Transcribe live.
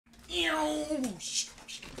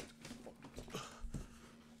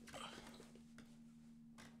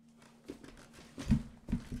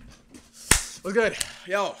What's good?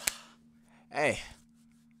 Yo. Hey.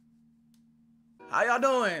 How y'all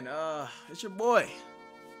doing? It's your boy.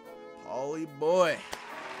 Paulie boy.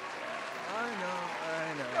 I know.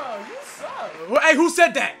 Bro, you suck. Hey, who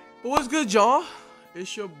said that? But what's good, y'all?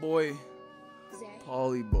 It's your boy,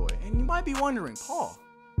 Paulie boy. And you might be wondering, Paul,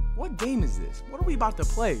 what game is this? What are we about to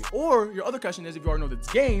play? Or your other question is, if you already know this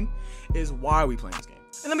game, is why are we playing this game?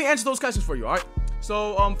 And let me answer those questions for you, all right?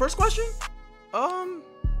 So, first question, you're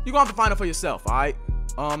gonna have to find out for yourself, all right?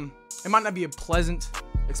 It might not be a pleasant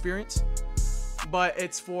experience, but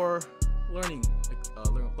it's for learning,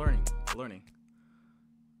 learning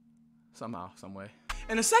somehow, some way.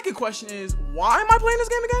 And the second question is, why am I playing this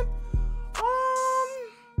game again?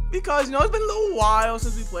 Because, you know, it's been a little while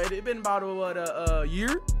since we played it. It's been about, a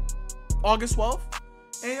year, August 12th.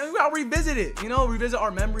 And we gotta revisit it, you know, revisit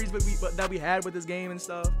our memories that we had with this game and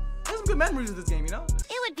stuff. There's some good memories of this game, you know?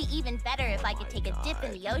 It would be even better if I could take a dip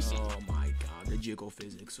in the ocean. Oh my god, the jiggle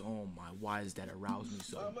physics. Oh my, why does that arouse me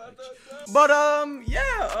so much? But, yeah,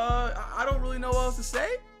 I don't really know what else to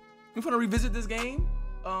say. We're gonna revisit this game.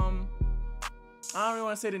 I don't really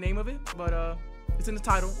want to say the name of it, but, it's in the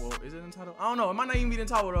title. Well, is it in the title? I don't know. It might not even be in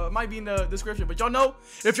the title. It might be in the description. But y'all know,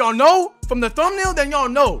 if y'all know from the thumbnail, then y'all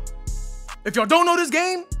know. If y'all don't know this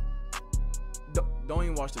game, don't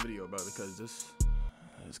even watch the video, bro, because this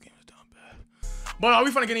game is dumb bad. But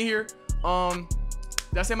we finna get in here.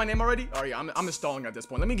 Did I say my name already? Oh yeah, I'm installing at this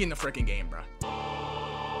point. Let me get in the freaking game, bro.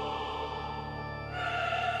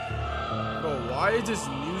 Bro, why is this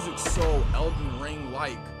music so Elden Ring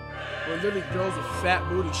like? We're literally girls with fat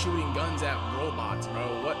booty shooting guns at robots,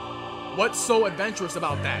 bro. What's so adventurous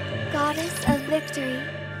about that? Goddess of victory,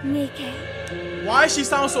 Nikke. Why does she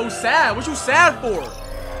sound so sad? What you sad for?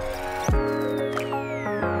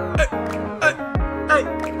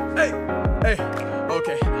 Hey.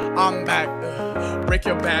 Okay, I'm back. Break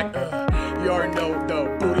your back. You already know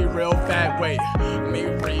the booty real fat. Wait, let me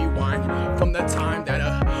rewind from the time that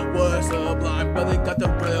was sublime. Brother got the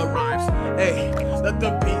real rhymes. Hey, let the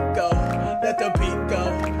beat go. Let the beat go.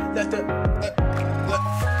 Let the. Man,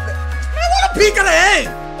 what a peek at the end.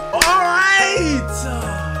 All right.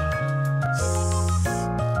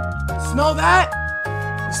 Smell that?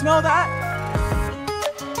 You smell that?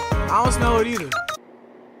 I don't smell it either.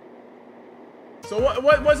 So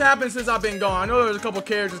what's happened since I've been gone? I know there's a couple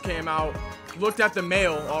characters came out. Looked at the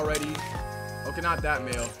mail already. Okay, not that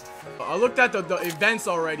mail. I looked at the events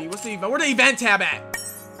already. What's the event? Where the event tab at?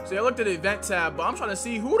 So I looked at the event tab, but I'm trying to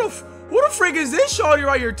see who the frig is this shorty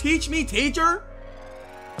right here? Teach me, teacher.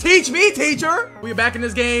 Teach me, teacher. We're back in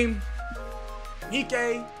this game.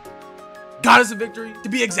 Nikke. Goddess of victory. To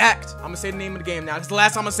be exact, I'm gonna say the name of the game now. It's the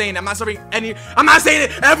last time I'm saying it. I'm not saying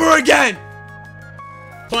it ever again.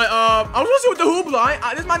 But I was gonna see what the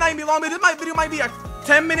hoopla. This might not even be long, but this video might be like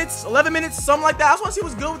 10 minutes, 11 minutes, something like that. I just want to see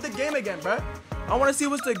what's good with the game again, bro. I want to see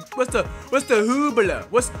what's the hoopla. What's the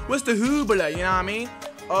hoopla? You know what I mean?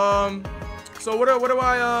 So what do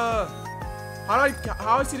I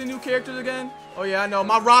how I see the new characters again? Oh yeah, I know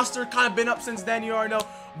my roster kind of been up since then. You already know.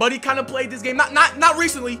 Buddy kind of played this game, not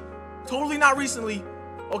recently, totally not recently.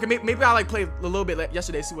 Okay, maybe I like played a little bit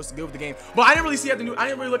yesterday to see what's good with the game. But I didn't really see I didn't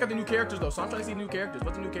really look at the new characters though. So I'm trying to see the new characters.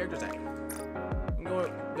 What's the new characters at? I'm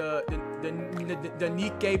going the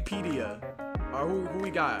Nikkepedia. Or who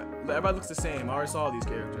we got? Everybody looks the same. I already saw these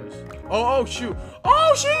characters. Oh shoot.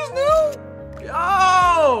 Oh, she's new.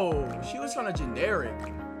 Yo, she was kind of generic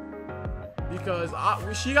because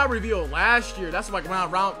she got revealed last year. That's like when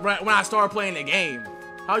I started playing the game.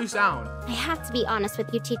 How you sound? I have to be honest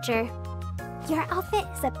with you, teacher. Your outfit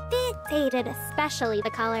is a bit dated, especially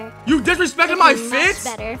the color. You disrespected my fits?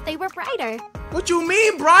 Much better if they were brighter. What you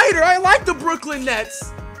mean brighter? I like the Brooklyn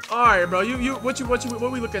Nets. All right, bro.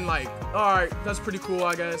 What we looking like? All right, that's pretty cool,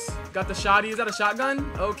 I guess. Got the shotty. Is that a shotgun?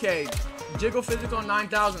 Okay. Jiggle physics on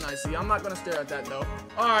 9,000. I see. I'm not gonna stare at that though.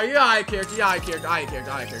 All right, yeah, I character.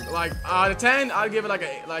 Like out of 10, I'd give it like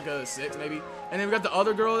a 6 maybe. And then we got the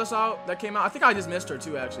other girl that came out. I think I just missed her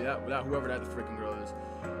too, actually. That whoever that freaking girl is.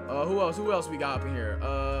 Who else we got up in here?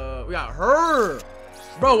 We got her.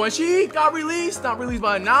 Bro, when she got released, not released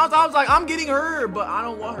by announced, I was like, I'm getting her, but I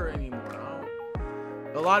don't want her anymore.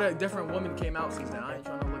 A lot of different women came out since then. I ain't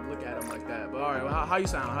trying to look at them like that. But all right, well, how you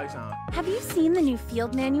sound? Have you seen the new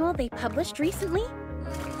field manual they published recently?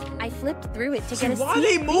 I flipped through it to get a why are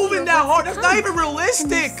they moving that hard? That's not even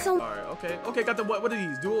realistic. All right, okay, got the what are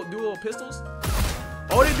these? Dual pistols?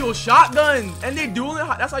 Oh, they dual shotgun, and they dueling.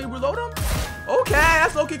 That's how you reload them? Okay,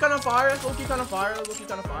 that's low-key kind of fire.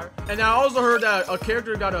 And then I also heard that a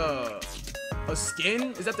character got a A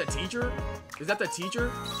skin? Is that the teacher? Is that the teacher?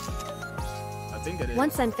 I think it is.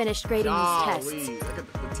 Once I'm finished grading these tests. Look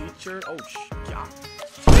at the teacher. Oh, God.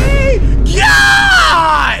 Hey,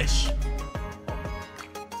 gosh!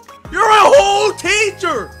 You're a whole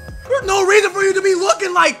teacher! There's no reason for you to be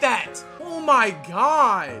looking like that! Oh my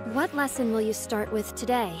God! What lesson will you start with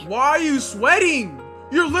today? Why are you sweating?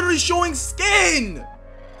 You're literally showing skin!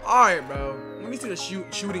 Alright, bro. Let me see the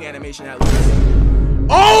shooting animation at least.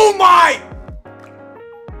 Oh my!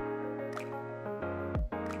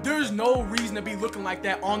 There's no reason to be looking like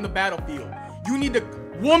that on the battlefield. You need the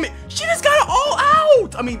woman. She just got it all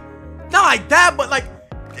out! I mean, not like that, but like,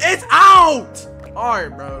 it's out!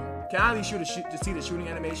 Alright, bro. Can I at least to see the shooting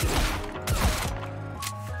animation?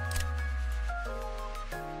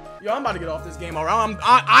 Yo, I'm about to get off this game.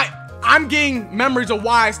 I'm getting memories of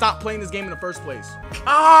why I stopped playing this game in the first place.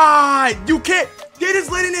 God, you can't. They're just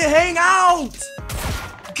letting it hang out.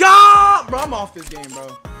 God, bro, I'm off this game, bro.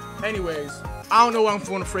 Anyways, I don't know what I'm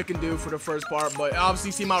gonna freaking do for the first part, but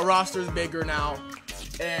obviously see my roster's bigger now.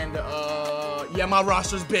 And yeah, my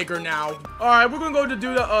roster's bigger now. All right, we're gonna go to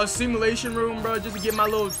do the simulation room, bro, just to get my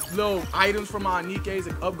little items from my Nikkes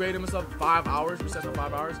and upgrade them and stuff. 5 hours, recess for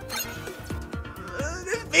 5 hours.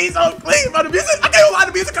 This beat's so clean, bro. The music, I can't lie,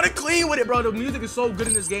 the music kind of clean with it, bro. The music is so good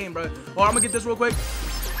in this game, bro. Oh, I'm gonna get this real quick.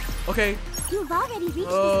 Okay. You've already reached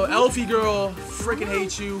Elfie girl, freaking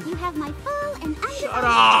hate you. You have my full and shut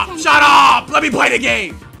up! Shut up! Let me play the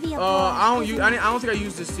game. I don't think I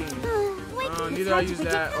use this team. Neither I use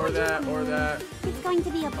that or that or that. It's going to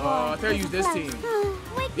be a I think I use this team.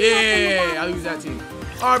 Yeah, I'll use that team.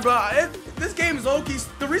 All right, bro. This game is low-key.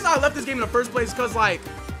 The reason I left this game in the first place is because, like,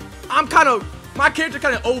 my character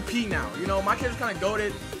kind of OP now. You know, my character's kind of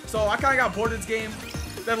goated. So I kind of got bored of this game.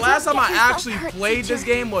 The last time I actually played this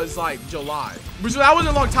game was, like, July. Which that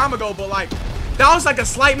wasn't a long time ago, but, like, that was like a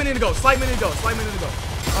slight minute ago. Slight minute ago.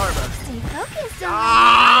 All right, bro.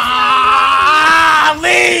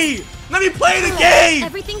 Lee! Let me play the game!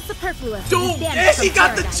 Everything's superfluous. Dude, and she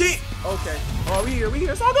got the cheat! Okay. Oh, we here.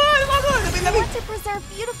 It's all good. Let me. Want to preserve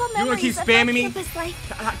beautiful memories. You wanna keep spamming me?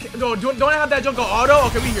 No, don't I have that junk go auto?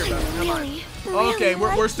 Okay, we here, bro. Never mind. Okay,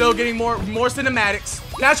 we're still getting more cinematics.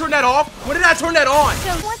 Did I turn that off? When did I turn that on?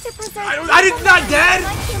 I did not dead!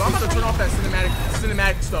 So I'm about to turn off that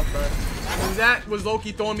cinematic stuff, bro. And that was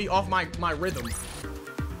Loki throwing me off my rhythm.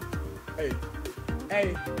 Hey.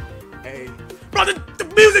 Bro, the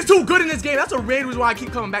music's too good in this game. That's a main reason why I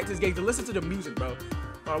keep coming back to this game, to listen to the music, bro.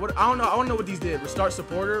 I don't know. I want to know what these did. Restart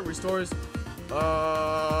supporter, restores.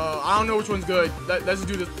 I don't know which one's good. Let's just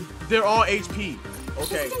do this. They're all HP.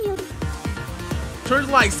 Okay. Turns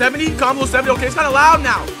like 70, combo 70. Okay, it's kind of loud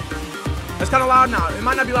now. It's kind of loud now. It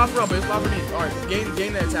might not be loud for us, but it's loud for me. All right,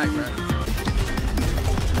 gain the attack, man.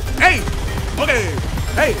 Hey. Okay.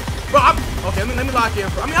 Hey. Bro, okay, let me lock in.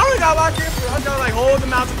 I mean, I already got locked in. I just gotta like hold the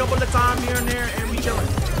mouse a couple of times here and there, and we chilling.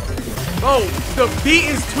 Bro, the beat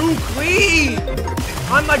is too clean.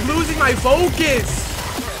 I'm like losing my focus.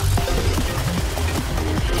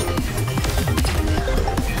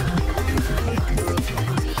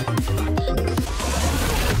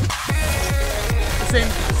 Same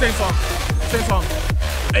song.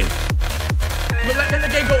 Hey, let the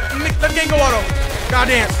game go. Let the game go auto. God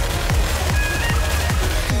dance.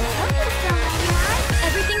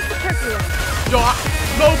 Yo,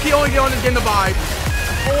 low-key only get on this getting the vibe.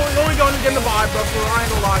 Only get on this getting the vibe, bro. So I ain't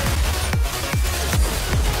gonna lie.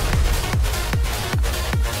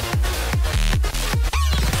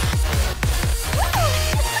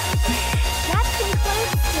 That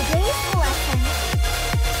concludes today's lesson.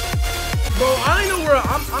 Bro, I don't know where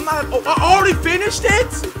I'm not. Oh, I already finished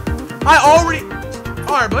it. All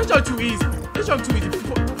right, bro. This jump too easy.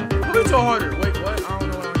 Put me to a harder. Wait, what? I don't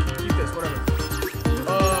know. Keep this. Whatever.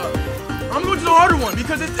 I'm going to the harder one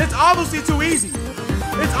because it's obviously too easy.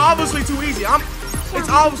 It's obviously too easy. It's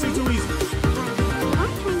obviously too easy.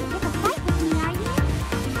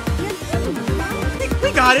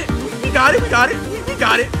 We got it.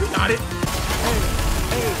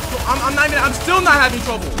 I'm still not having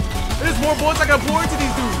trouble. There's more bullets I can pour into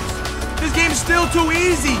these dudes. This game's still too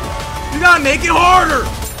easy. You gotta make it harder.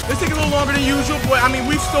 It's taking a little longer than usual, but I mean,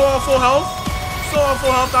 we've still on full health.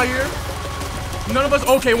 Out here. None of us.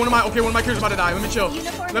 Okay, one of my characters about to die. Let me chill.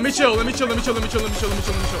 Let me chill. Okay,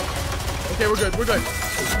 we're good.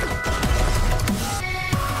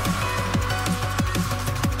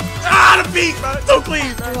 Ah, the beat, bro. So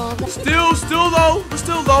clean, bro. Still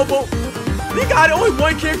low, but we got it. Only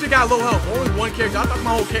one character got low health. Only one character. I thought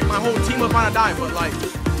my whole team was about to die, but like,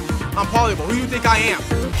 I'm Polyball. Who do you think I am?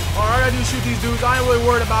 All I gotta do is shoot these dudes. I ain't really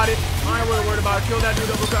worried about it. Kill that dude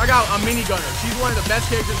over. I got a mini gunner. She's one of the best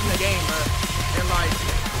characters in the game, bro. And like,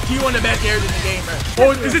 she's one of the best characters in the game, bro.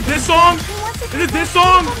 Oh, is it this song? Is it this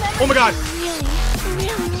song? Oh my god.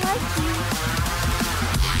 Really like you.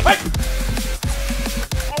 Hey!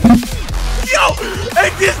 Yo!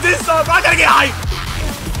 Hey, this song, bro. I gotta get hype.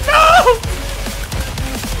 No!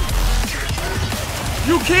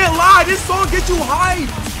 You can't lie. This song gets you hype.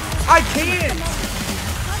 I can't.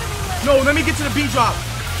 No, let me get to the beat drop.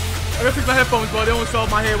 I gotta fix my headphones, bro. They almost fell off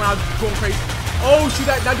my head when I was going crazy. Oh, shoot,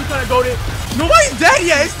 that dude kind of goated. Nobody's dead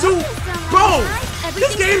yet. It's too... Bro,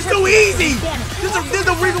 this game's too easy. There's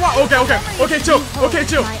a reason why... Okay, chill.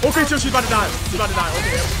 She's about to die.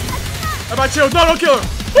 Okay. How about chill? No, don't kill her.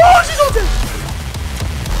 Oh, she's on dead.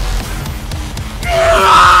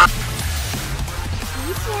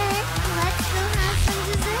 Let's go have some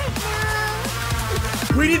dessert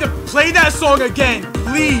now. We need to play that song again.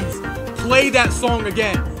 Please, play that song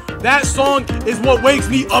again. That song is what wakes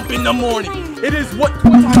me up in the morning. It is what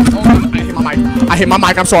time? Oh, I hit my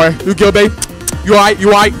mic. I'm sorry. You good, babe? You alright?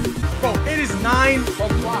 Bro, it is 9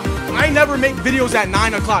 o'clock. I never make videos at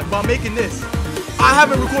 9 o'clock, but I'm making this. I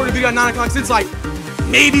haven't recorded a video at 9 o'clock since like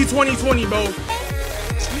maybe 2020, bro.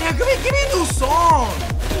 Man, give me a new song.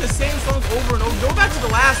 The same songs over and over. Go back to the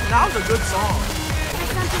last one. That was a good song.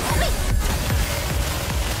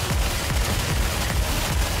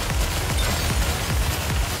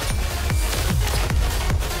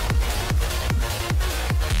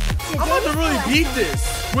 I'm about to really beat this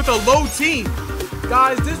with a low team.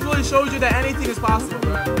 Guys, this really shows you that anything is possible,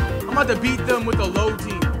 bro. I'm about to beat them with a low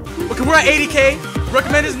team. Okay, we're at 80K.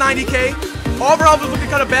 Recommend is 90K. All of our health is looking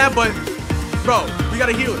kind of bad, but bro, we got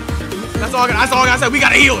a healer. That's all I gotta say. We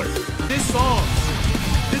got a healer. This song,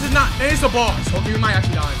 this is not, it's a boss. Okay, we might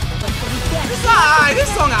actually die. This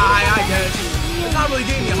song, I get it. It's not really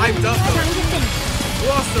getting me hyped up, though.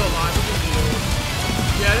 We're all still alive.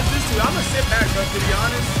 Yeah, this too. I'm gonna sit back, bro, to be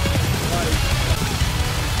honest.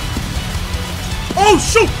 Oh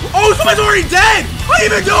shoot! Oh, somebody's already dead! How do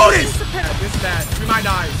you even do this? This is bad. We might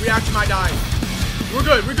die. We actually might die. We're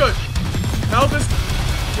good. Help us.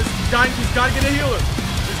 This guy, he's gotta get a healer.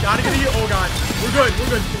 Oh god. We're good.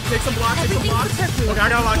 Take some blocks. Okay,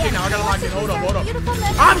 I gotta lock in now. Hold up.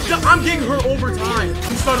 I'm getting hurt over time.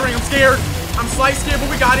 I'm stuttering. I'm scared. I'm slightly scared,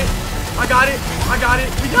 but we got it. I got it. We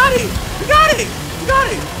got it.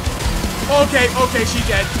 Okay, she's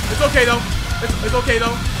dead. It's okay though.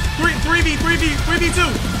 3v2.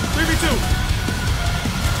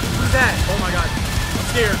 Who's that? Oh my god. I'm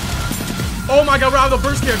scared. Oh my god, we're out of the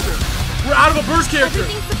burst character. We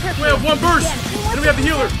have one burst. And we have the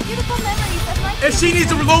healer. And she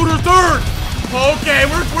needs to reload her third. Okay,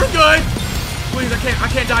 we're good. Please, I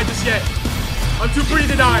can't die just yet. I'm too pretty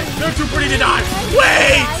to die. They're too pretty to die.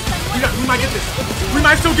 Wait! We might get this. We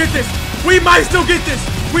might still get this.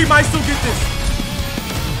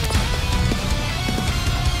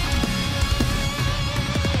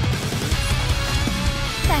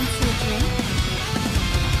 Thanks for the drink.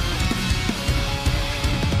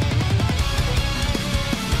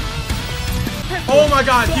 Oh my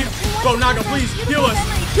god. Bro, Naga, please, heal us.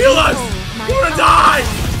 We're gonna die.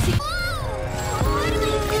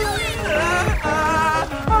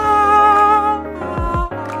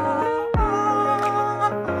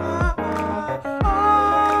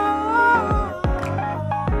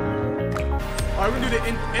 Alright, we're gonna do the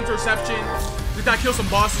interception. We gotta kill some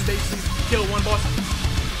bosses. They kill one boss.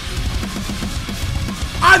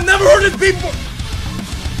 I've never heard this beat before.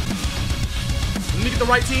 Let me get the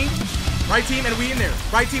right team. And we in there.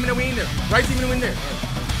 Okay,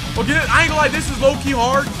 I ain't gonna lie, this is low-key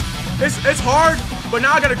hard. It's hard, but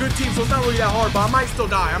now I got a good team, so it's not really that hard, but I might still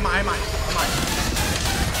die. I might.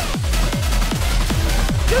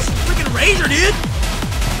 This freaking Ranger, dude.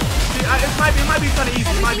 See, it might be kind of easy.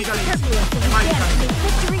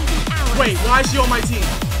 Wait, why is she on my team?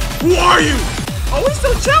 Who are you? Oh, we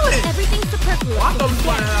still chilling. Everything's superfluous. Well, I thought we were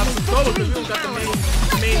gonna have some trouble because we don't got the main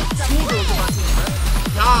schoolgirls on my team, right?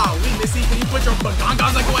 Nah, Missy, can you put your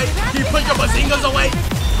bagangas away? Can you put your bazingas away?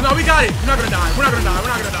 No, we got it. We're not gonna die. Come on,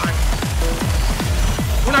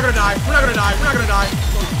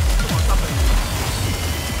 stop it.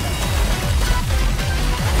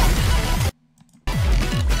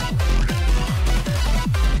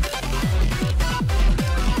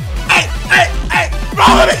 Hey, bro,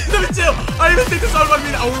 let me chill. I didn't even think this was about to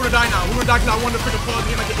be. Oh, we're gonna die now. We're gonna die because I wanted to pick a pause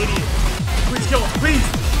game like an idiot. Please kill him, please.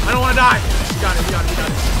 I don't want to die. We got it.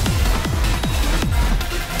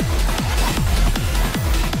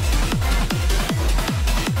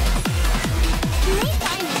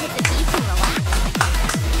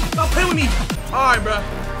 Stop playing with me. All right, bro.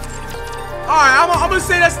 gonna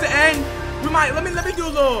say that's the end. We might, let me do a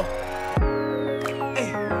little.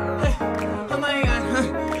 Hey, oh my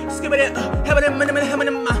god. Skip it.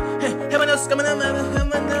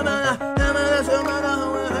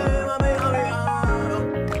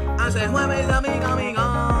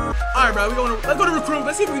 Alright, bro, let's go to recruit.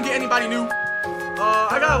 Let's see if we can get anybody new.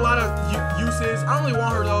 I got a lot of uses. I don't really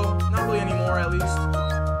want her though. Not really anymore, at least.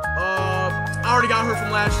 I already got her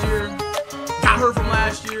from last year.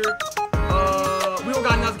 We don't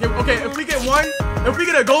got enough to give. Okay, if we get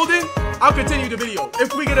a golden, I'll continue the video.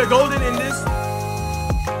 If we get a golden in this,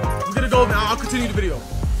 I'll continue the video.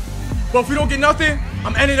 But if we don't get nothing,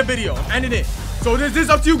 I'm ending the video. I'm ending it. So this is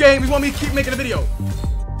up to you, game. You want me to keep making a video?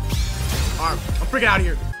 Alright, I'm freaking out of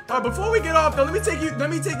here. Alright, before we get off though, let me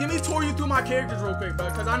tour you through my characters real quick, bro.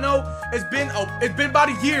 Because I know it's been about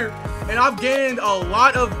a year, and I've gained a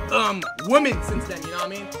lot of women since then. You know what I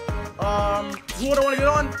mean? Who would I want to get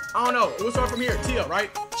on? I don't know. We'll start from here. Tehe, right?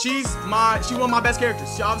 She's one of my best characters.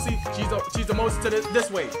 She's the most to this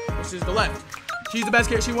way, which is the left. She's the best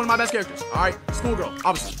character. She's one of my best characters. All right, schoolgirl,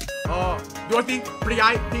 obviously. Dorothy, pretty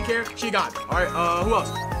guy, pink hair. She got it. All right. Who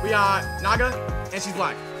else? We got Naga, and she's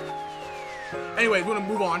black. Anyways, we're gonna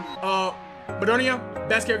move on. Modernia,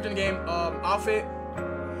 best character in the game. Outfit.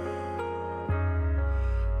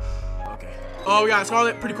 Okay. We got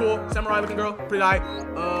Scarlet, pretty cool. Samurai looking girl, pretty guy.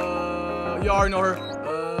 You already know her.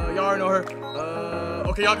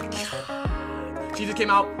 Okay, y'all. She just came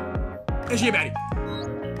out, and she a baddie.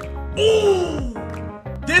 Ooh!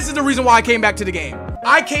 This is the reason why I came back to the game.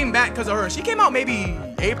 I came back because of her. She came out maybe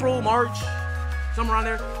April, March, somewhere around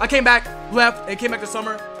there. I came back, left, and came back to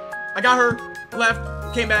summer. I got her, left,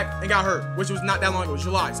 came back, and got her, which was not that long ago. It was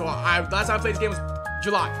July. So last time I played this game was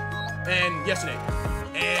July, and yesterday,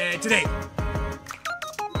 and today.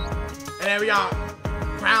 And then we got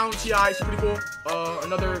Crown. She's pretty cool.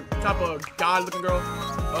 Another type of god-looking girl.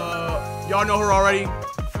 Y'all know her already.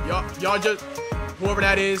 Y'all just whoever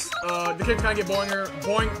that is. The characters kind of get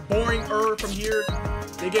boring from here.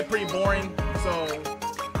 They get pretty boring. So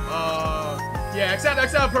yeah,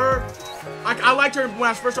 except her. I liked her when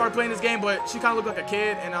I first started playing this game, but she kind of looked like a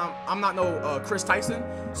kid, and I'm not no Chris Tyson,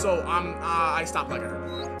 so I stopped liking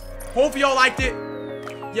her. Hope y'all liked it.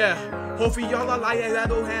 Yeah, hopefully y'all like it. I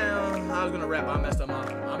was gonna rap, but I messed up my.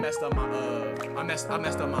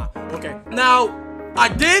 Okay, now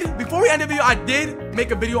before we end the video, I did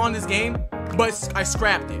make a video on this game, but I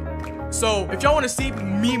scrapped it. So if y'all want to see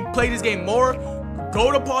me play this game more,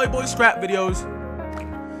 go to Polyboy scrap videos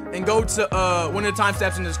and go to one of the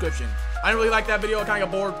timestamps in the description. I didn't really like that video. I kind of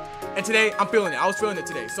got bored, and today I'm feeling it. I was feeling it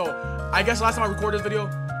today. So I guess last time I recorded this video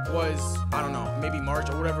was, I don't know, maybe March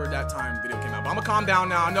or whatever that time video came out. But I'm gonna calm down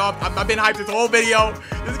now. I know I've been hyped this whole video.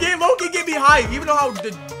 This game low-key get me hyped, even though how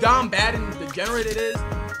down bad and degenerate it is.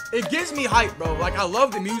 It gets me hyped, bro. Like, I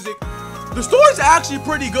love the music. The story's actually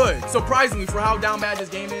pretty good, surprisingly, for how down bad this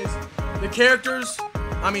game is. The characters,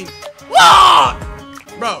 I mean,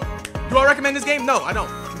 bro, do I recommend this game? No, I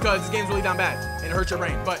don't, because this game's really down bad and it hurts your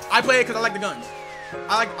brain. But I play it because I like the guns.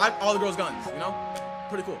 I like all the girls' guns, you know?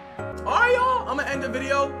 Pretty cool. All right, y'all, I'm gonna end the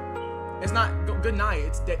video. It's not good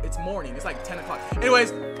night. It's morning. It's like 10 o'clock.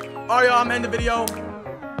 Anyways, all right, y'all, I'm gonna end the video.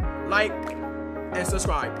 Like and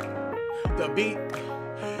subscribe. The beat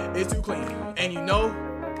is too clean, and you know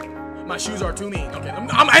my shoes are too mean. Okay, I'm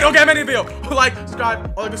ending the video. Like,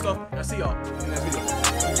 subscribe, all that good stuff. I'll see y'all in the next video.